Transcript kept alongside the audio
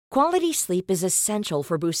Quality sleep is essential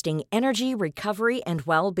for boosting energy, recovery, and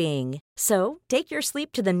well-being. So, take your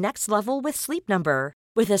sleep to the next level with Sleep Number.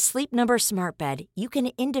 With a Sleep Number smart bed, you can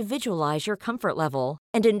individualize your comfort level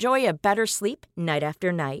and enjoy a better sleep night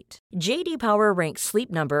after night. J.D. Power ranks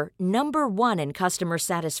Sleep Number number 1 in customer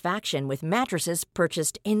satisfaction with mattresses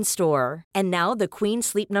purchased in-store. And now the Queen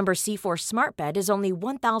Sleep Number C4 smart bed is only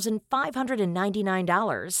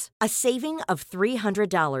 $1,599, a saving of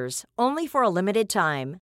 $300, only for a limited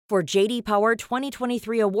time. For J.D. Power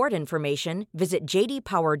 2023 award information, visit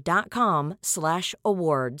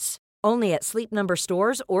jdpower.com/awards. Only at Sleep Number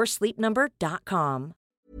stores or sleepnumber.com.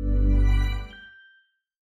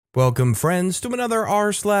 Welcome, friends, to another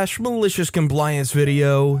r/MaliciousCompliance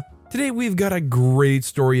video. Today we've got a great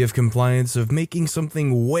story of compliance of making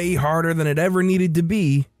something way harder than it ever needed to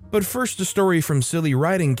be. But first, a story from Silly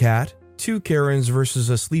Riding Cat, 2 Karens versus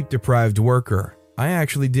a sleep-deprived worker. I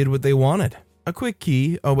actually did what they wanted. A quick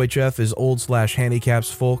key, OHF is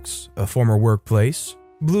old/handicaps folks, a former workplace.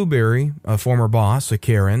 Blueberry, a former boss, a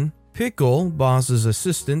Karen. Pickle, boss's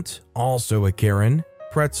assistant, also a Karen.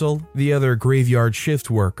 Pretzel, the other graveyard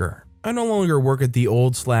shift worker. I no longer work at the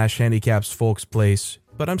old/handicaps folks place,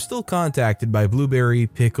 but I'm still contacted by Blueberry,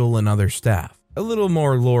 Pickle, and other staff. A little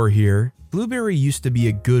more lore here. Blueberry used to be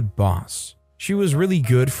a good boss. She was really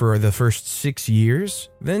good for the first 6 years,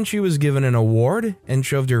 then she was given an award and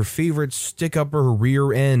shoved her favorite stick up her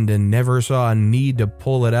rear end and never saw a need to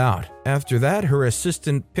pull it out. After that, her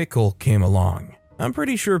assistant Pickle came along. I'm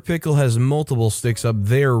pretty sure Pickle has multiple sticks up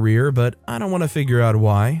their rear, but I don't want to figure out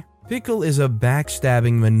why. Pickle is a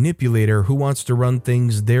backstabbing manipulator who wants to run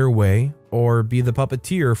things their way or be the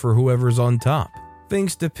puppeteer for whoever's on top.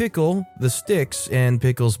 Thanks to Pickle, the sticks, and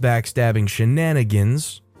Pickle's backstabbing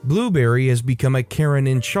shenanigans, Blueberry has become a Karen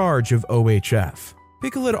in charge of OHF.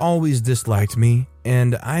 Pickle had always disliked me,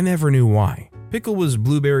 and I never knew why. Pickle was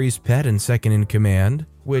Blueberry's pet and second in command,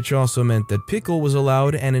 which also meant that Pickle was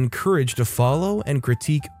allowed and encouraged to follow and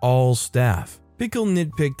critique all staff. Pickle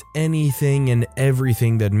nitpicked anything and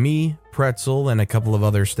everything that me, Pretzel, and a couple of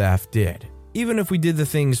other staff did. Even if we did the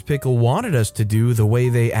things Pickle wanted us to do the way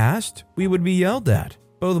they asked, we would be yelled at.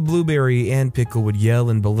 Both Blueberry and Pickle would yell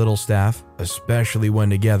and belittle staff, especially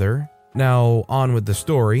when together. Now, on with the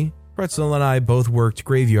story. Pretzel and I both worked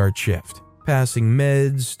graveyard shift. Passing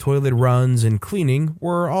meds, toilet runs, and cleaning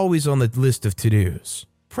were always on the list of to-dos.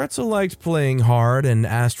 Pretzel liked playing hard and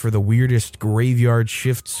asked for the weirdest graveyard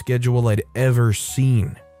shift schedule I'd ever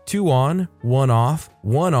seen. 2 on, 1 off,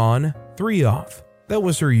 1 on, 3 off. That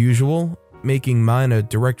was her usual, making mine a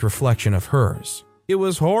direct reflection of hers. It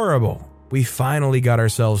was horrible. We finally got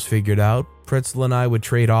ourselves figured out. Pretzel and I would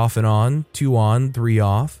trade off and on, 2 on, 3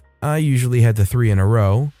 off. I usually had the 3 in a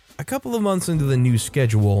row. A couple of months into the new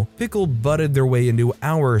schedule, Pickle butted their way into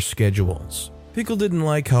our schedules. Pickle didn't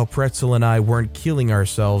like how Pretzel and I weren't killing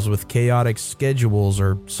ourselves with chaotic schedules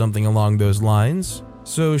or something along those lines,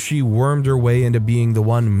 so she wormed her way into being the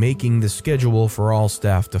one making the schedule for all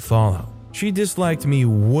staff to follow. She disliked me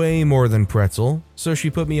way more than Pretzel, so she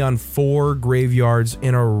put me on 4 graveyards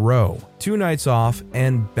in a row, 2 nights off,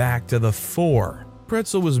 and back to the 4.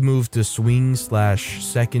 Pretzel was moved to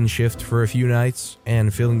swing/second shift for a few nights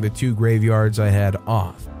and filling the 2 graveyards I had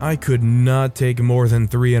off. I could not take more than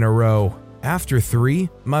 3 in a row. After 3,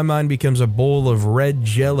 my mind becomes a bowl of red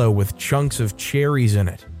jello with chunks of cherries in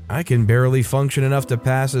it. I can barely function enough to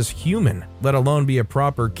pass as human, let alone be a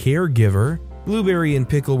proper caregiver. Blueberry and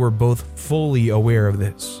Pickle were both fully aware of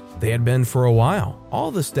this. They had been for a while.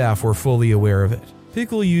 All the staff were fully aware of it.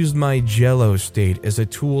 Pickle used my jello state as a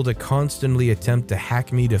tool to constantly attempt to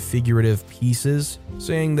hack me to figurative pieces,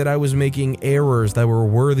 saying that I was making errors that were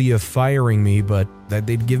worthy of firing me, but that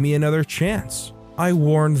they'd give me another chance. I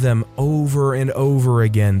warned them over and over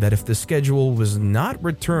again that if the schedule was not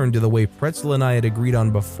returned to the way Pretzel and I had agreed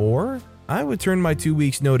on before, I would turn my 2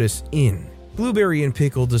 weeks notice in. Blueberry and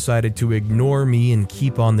Pickle decided to ignore me and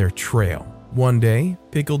keep on their trail. One day,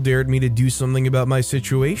 Pickle dared me to do something about my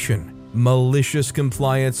situation. Malicious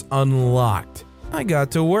compliance unlocked. I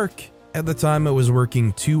got to work. At the time, I was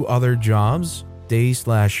working 2 other jobs,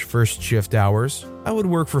 day/first shift hours. I would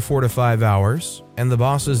work for 4 to 5 hours, and the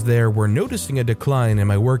bosses there were noticing a decline in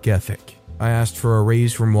my work ethic. I asked for a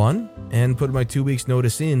raise from one and put my 2 weeks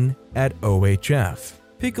notice in at OHF.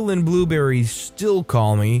 Pickle and Blueberry still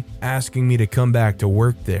call me, asking me to come back to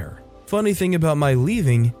work there. Funny thing about my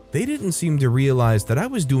leaving, they didn't seem to realize that I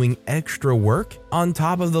was doing extra work on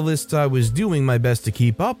top of the lists I was doing my best to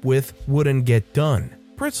keep up with wouldn't get done.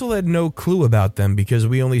 Pretzel had no clue about them because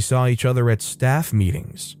we only saw each other at staff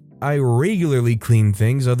meetings. I regularly cleaned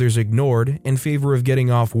things others ignored in favor of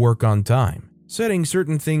getting off work on time. setting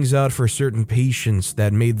certain things out for certain patients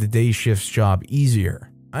that made the day shift's job easier.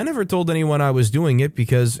 I never told anyone I was doing it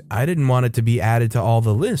because I didn't want it to be added to all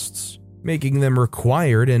the lists, making them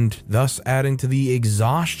required and thus adding to the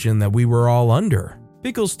exhaustion that we were all under.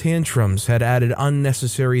 Pickle's tantrums had added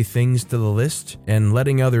unnecessary things to the list and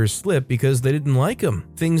letting others slip because they didn't like them.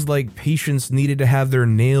 Things like patients needed to have their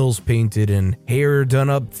nails painted and hair done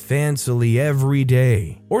up fancily every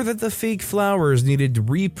day, or that the fake flowers needed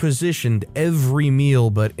repositioned every meal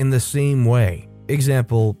but in the same way.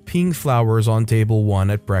 Example, pink flowers on table 1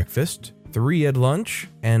 at breakfast, 3 at lunch,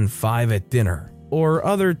 and 5 at dinner. Or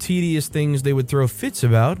other tedious things they would throw fits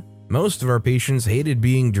about. Most of our patients hated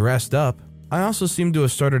being dressed up. I also seem to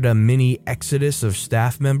have started a mini exodus of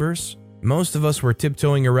staff members. Most of us were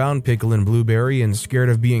tiptoeing around Pickle and Blueberry and scared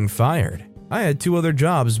of being fired. I had 2 other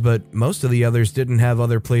jobs, but most of the others didn't have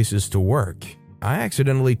other places to work. I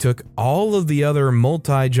accidentally took all of the other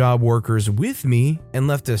multi-job workers with me and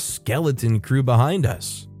left a skeleton crew behind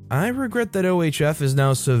us. I regret that OHF is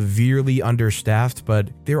now severely understaffed, but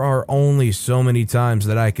there are only so many times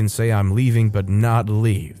that I can say I'm leaving but not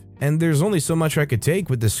leave. And there's only so much I could take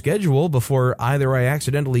with the schedule before either I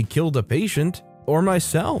accidentally killed a patient or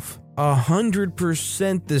myself.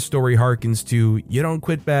 100% this story harkens to you don't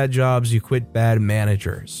quit bad jobs, you quit bad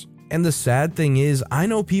managers. And the sad thing is, I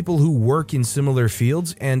know people who work in similar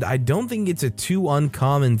fields, and I don't think it's a too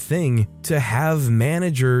uncommon thing to have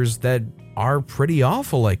managers that are pretty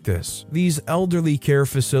awful like this. These elderly care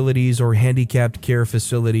facilities or handicapped care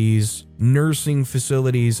facilities, nursing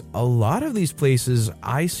facilities, a lot of these places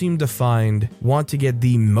I seem to find want to get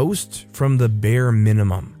the most from the bare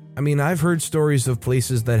minimum. I mean, I've heard stories of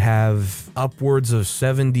places that have upwards of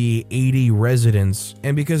 70, 80 residents,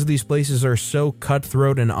 and because these places are so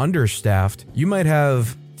cutthroat and understaffed, you might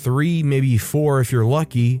have 3, maybe 4 if you're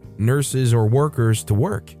lucky, nurses or workers to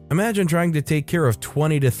work. Imagine trying to take care of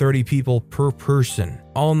 20 to 30 people per person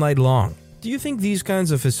all night long. Do you think these kinds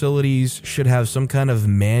of facilities should have some kind of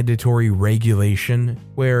mandatory regulation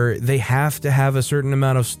where they have to have a certain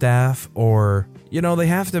amount of staff, or, they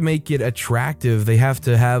have to make it attractive, they have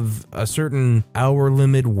to have a certain hour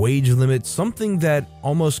limit, wage limit, something that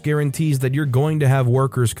almost guarantees that you're going to have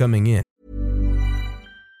workers coming in?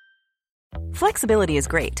 Flexibility is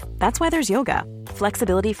great. That's why there's yoga.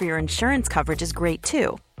 Flexibility for your insurance coverage is great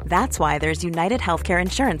too. That's why there's United Healthcare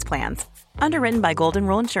Insurance Plans. Underwritten by Golden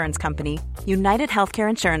Rule Insurance Company, United Healthcare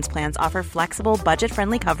Insurance Plans offer flexible,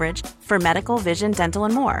 budget-friendly coverage for medical, vision, dental,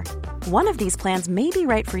 and more. One of these plans may be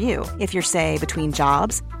right for you if you're, say, between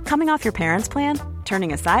jobs, coming off your parents' plan,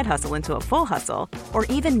 turning a side hustle into a full hustle, or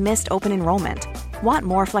even missed open enrollment. Want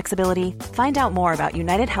more flexibility? Find out more about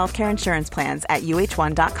United Healthcare Insurance Plans at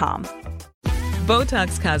uh1.com.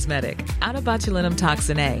 Botox Cosmetic, out of botulinum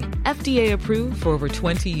toxin A, FDA approved for over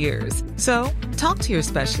 20 years. So, talk to your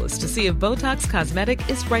specialist to see if Botox Cosmetic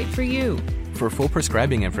is right for you. For full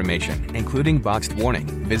prescribing information, including boxed warning,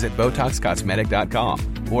 visit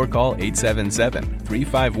BotoxCosmetic.com or call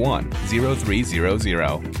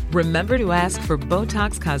 877-351-0300. Remember to ask for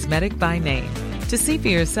Botox Cosmetic by name. To see for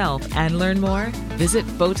yourself and learn more, visit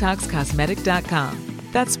BotoxCosmetic.com.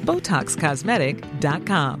 That's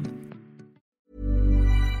BotoxCosmetic.com.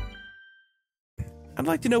 I'd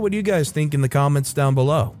like to know what you guys think in the comments down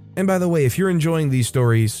below. And by the way, if you're enjoying these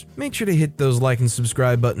stories, make sure to hit those like and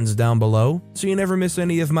subscribe buttons down below so you never miss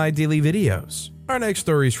any of my daily videos. Our next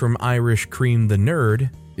story is from Irish Cream the Nerd.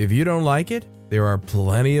 If you don't like it, there are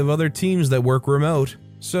plenty of other teams that work remote.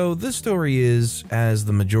 So this story is, as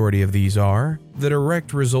the majority of these are, the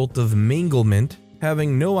direct result of minglement,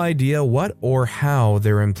 having no idea what or how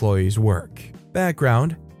their employees work.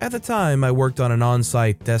 Background: at the time, I worked on an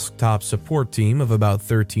on-site desktop support team of about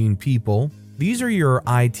 13 people. These are your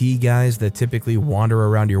IT guys that typically wander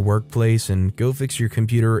around your workplace and go fix your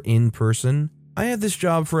computer in person. I had this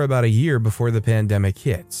job for about a year before the pandemic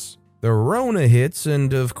hits. The Rona hits,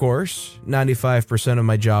 and of course, 95% of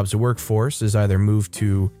my job's workforce is either moved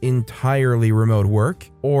to entirely remote work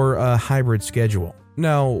or a hybrid schedule.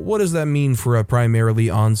 Now, what does that mean for a primarily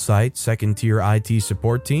on-site second-tier IT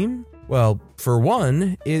support team? Well, for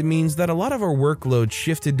one, it means that a lot of our workload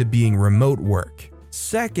shifted to being remote work.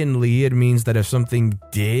 Secondly, it means that if something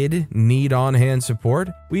did need on-hand support,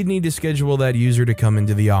 we'd need to schedule that user to come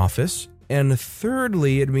into the office. And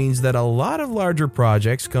thirdly, it means that a lot of larger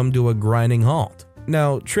projects come to a grinding halt.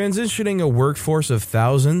 Now, transitioning a workforce of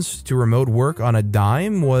thousands to remote work on a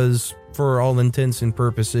dime was, for all intents and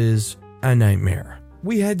purposes, a nightmare.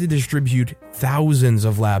 We had to distribute thousands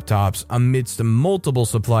of laptops amidst multiple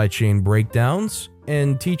supply chain breakdowns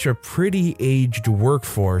and teach a pretty aged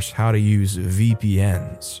workforce how to use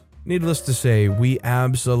VPNs. Needless to say, we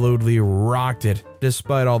absolutely rocked it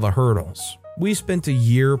despite all the hurdles. We spent a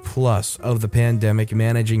year plus of the pandemic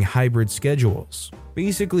managing hybrid schedules.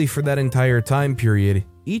 Basically, for that entire time period,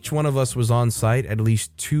 each one of us was on site at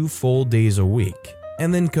least 2 full days a week,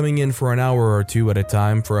 and then coming in for an hour or two at a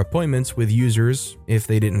time for appointments with users if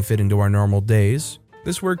they didn't fit into our normal days.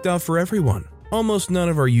 This worked out for everyone. Almost none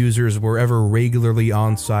of our users were ever regularly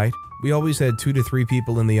on site. We always had 2 to 3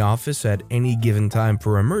 people in the office at any given time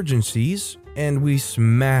for emergencies, and we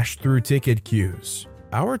smashed through ticket queues.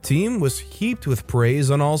 Our team was heaped with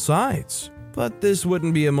praise on all sides. But this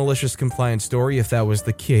wouldn't be a malicious compliance story if that was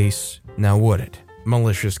the case, now would it?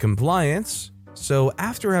 Malicious compliance? So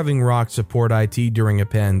after having rocked support IT during a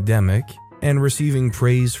pandemic and receiving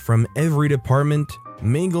praise from every department,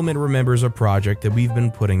 Manglement remembers a project that we've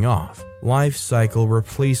been putting off: Lifecycle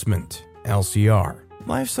Replacement, LCR.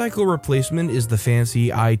 Lifecycle replacement is the fancy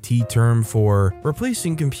IT term for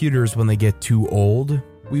replacing computers when they get too old.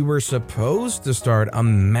 We were supposed to start a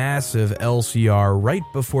massive LCR right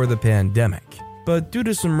before the pandemic, but due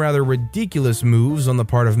to some rather ridiculous moves on the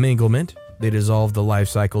part of Manglement, they dissolved the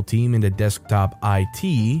lifecycle team into desktop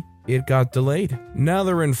IT. It got delayed. Now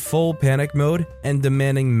they're in full panic mode and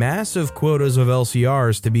demanding massive quotas of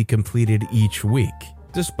LCRs to be completed each week.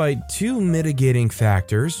 Despite 2 mitigating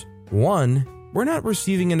factors: 1, we're not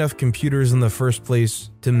receiving enough computers in the first place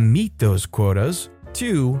to meet those quotas.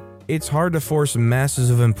 2, it's hard to force masses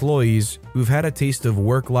of employees who've had a taste of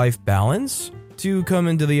work-life balance to come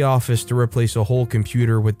into the office to replace a whole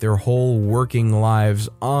computer with their whole working lives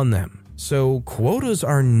on them. So quotas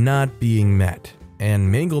are not being met, and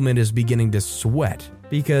Manglement is beginning to sweat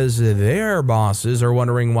because their bosses are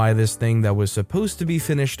wondering why this thing that was supposed to be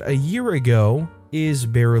finished a year ago is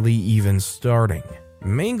barely even starting.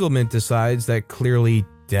 Manglement decides that clearly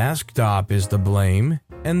desktop is to blame,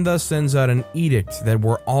 and thus sends out an edict that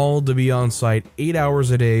we're all to be on site 8 hours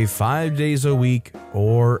a day, 5 days a week,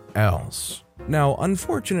 or else. Now,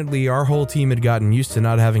 unfortunately, our whole team had gotten used to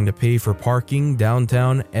not having to pay for parking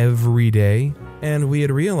downtown every day, and we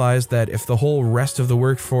had realized that if the whole rest of the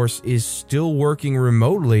workforce is still working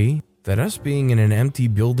remotely, that us being in an empty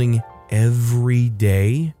building every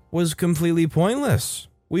day was completely pointless.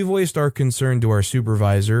 We voiced our concern to our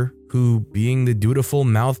supervisor, who, being the dutiful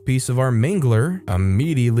mouthpiece of our mangler,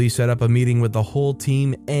 immediately set up a meeting with the whole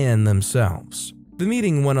team and themselves. The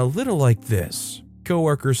meeting went a little like this.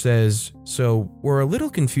 Coworker says, "So, we're a little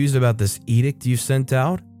confused about this edict you sent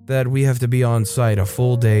out, that we have to be on site a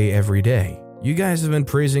full day every day. You guys have been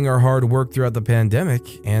praising our hard work throughout the pandemic,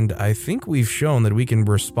 and I think we've shown that we can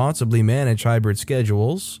responsibly manage hybrid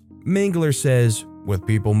schedules." Mangler says, "With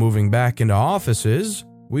people moving back into offices,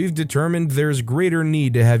 we've determined there's greater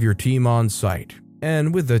need to have your team on site.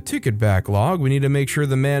 And with the ticket backlog, we need to make sure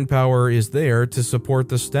the manpower is there to support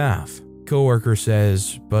the staff." Coworker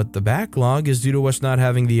says, "But the backlog is due to us not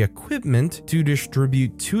having the equipment to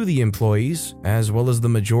distribute to the employees, as well as the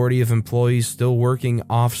majority of employees still working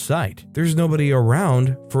off-site. There's nobody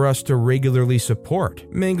around for us to regularly support."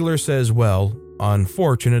 Mangler says, "Well,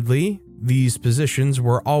 unfortunately, these positions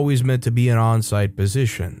were always meant to be an on-site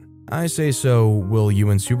position." I say, "So will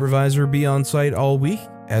you and supervisor be on site all week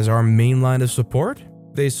as our main line of support?"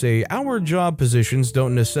 They say, "Our job positions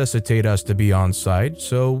don't necessitate us to be on site,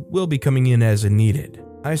 so we'll be coming in as needed."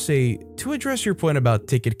 I say, "To address your point about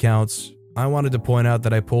ticket counts, I wanted to point out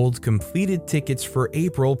that I pulled completed tickets for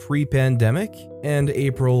April pre-pandemic and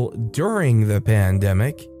April during the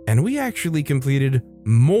pandemic, and we actually completed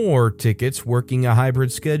more tickets working a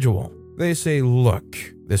hybrid schedule." They say, "Look,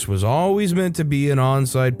 this was always meant to be an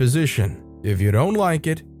on-site position. If you don't like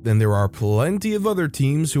it, then there are plenty of other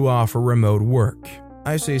teams who offer remote work."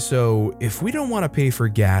 I say, "So if we don't want to pay for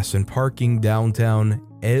gas and parking downtown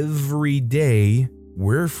every day,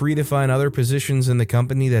 we're free to find other positions in the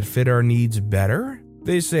company that fit our needs better?"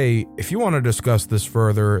 They say, "If you want to discuss this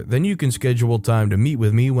further, then you can schedule time to meet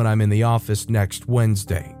with me when I'm in the office next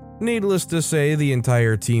Wednesday." Needless to say, the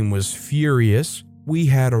entire team was furious. We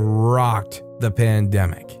had rocked the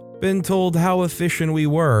pandemic, been told how efficient we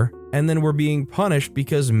were, and then were being punished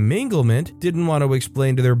because Manglement didn't want to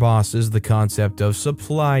explain to their bosses the concept of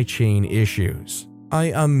supply chain issues.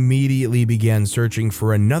 I immediately began searching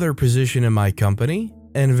for another position in my company,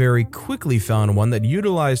 and very quickly found one that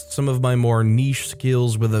utilized some of my more niche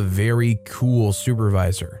skills with a very cool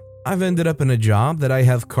supervisor. I've ended up in a job that I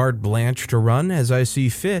have carte blanche to run as I see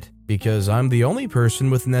fit, because I'm the only person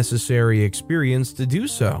with necessary experience to do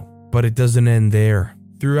so. But it doesn't end there.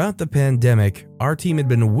 Throughout the pandemic, our team had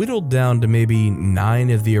been whittled down to maybe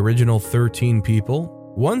 9 of the original 13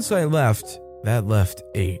 people. Once I left, that left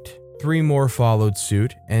 8. 3 more followed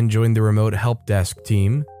suit and joined the remote help desk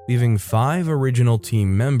team, leaving 5 original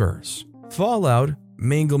team members. Fallout,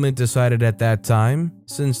 Manglement decided at that time,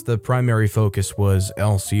 since the primary focus was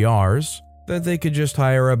LCRs, that they could just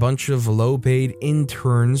hire a bunch of low-paid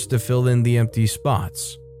interns to fill in the empty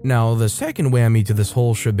spots. Now, the second whammy to this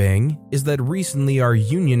whole shebang is that recently our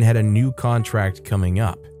union had a new contract coming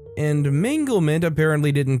up, and Manglement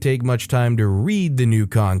apparently didn't take much time to read the new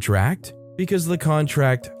contract, because the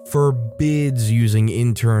contract forbids using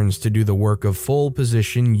interns to do the work of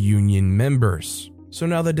full-position union members. So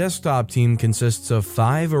now the desktop team consists of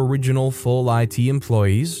 5 original full IT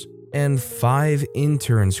employees and 5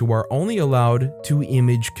 interns who are only allowed to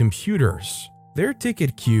image computers. Their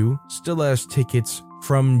ticket queue still has tickets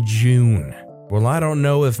from June. Well, I don't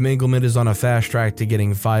know if Manglement is on a fast track to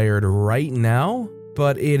getting fired right now,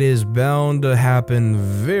 but it is bound to happen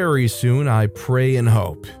very soon, I pray and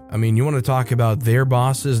hope. I mean, you want to talk about their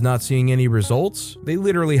bosses not seeing any results? They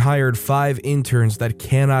literally hired 5 interns that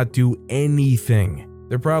cannot do anything.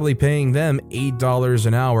 They're probably paying them $8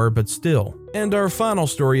 an hour, but still. And our final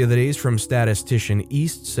story of the day is from Statistician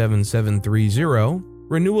East 7730.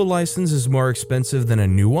 Renewal license is more expensive than a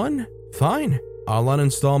new one? Fine, I'll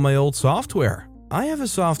uninstall my old software. I have a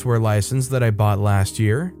software license that I bought last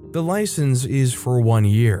year. The license is for 1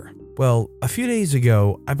 year. Well, a few days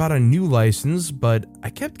ago, I bought a new license, but I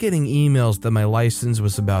kept getting emails that my license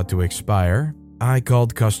was about to expire. I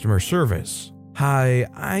called customer service. Hi,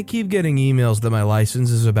 I keep getting emails that my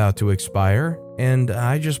license is about to expire, and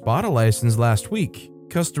I just bought a license last week.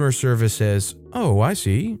 Customer service says, oh, I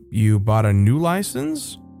see. You bought a new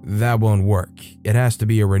license? That won't work. It has to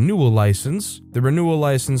be a renewal license. The renewal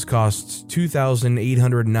license costs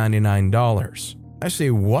 $2,899. I say,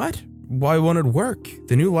 what? Why won't it work?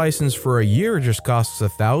 The new license for a year just costs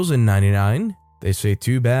 $1,099. They say,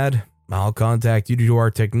 too bad. I'll contact you to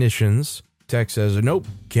our technicians. Tech says, nope,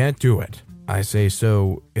 can't do it. I say,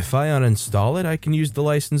 so if I uninstall it, I can use the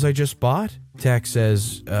license I just bought? Tech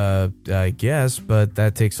says, I guess, but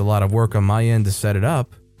that takes a lot of work on my end to set it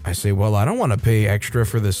up. I say, well, I don't want to pay extra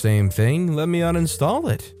for the same thing. Let me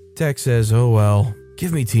uninstall it. Tech says, oh well,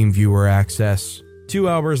 give me TeamViewer access. 2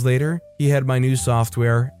 hours later, he had my new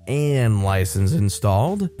software and license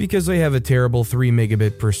installed because I have a terrible 3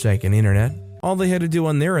 megabit per second internet. All they had to do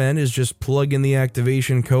on their end is just plug in the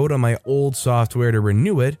activation code on my old software to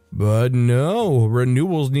renew it, but no,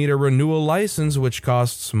 renewals need a renewal license which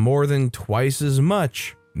costs more than twice as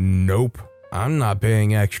much. Nope, I'm not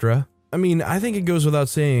paying extra. I mean, I think it goes without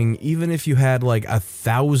saying, even if you had like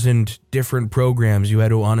 1,000 different programs you had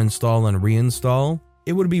to uninstall and reinstall,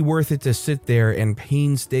 it would be worth it to sit there and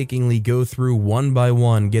painstakingly go through one by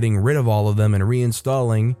one, getting rid of all of them and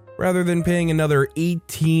reinstalling, rather than paying another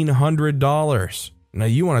 $1,800. Now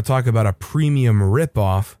you want to talk about a premium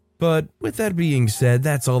ripoff, but with that being said,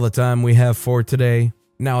 that's all the time we have for today.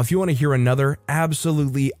 Now, if you want to hear another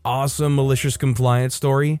absolutely awesome malicious compliance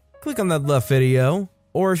story, click on that left video,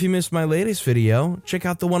 or if you missed my latest video, check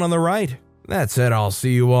out the one on the right. That said, I'll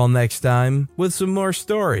see you all next time with some more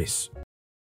stories.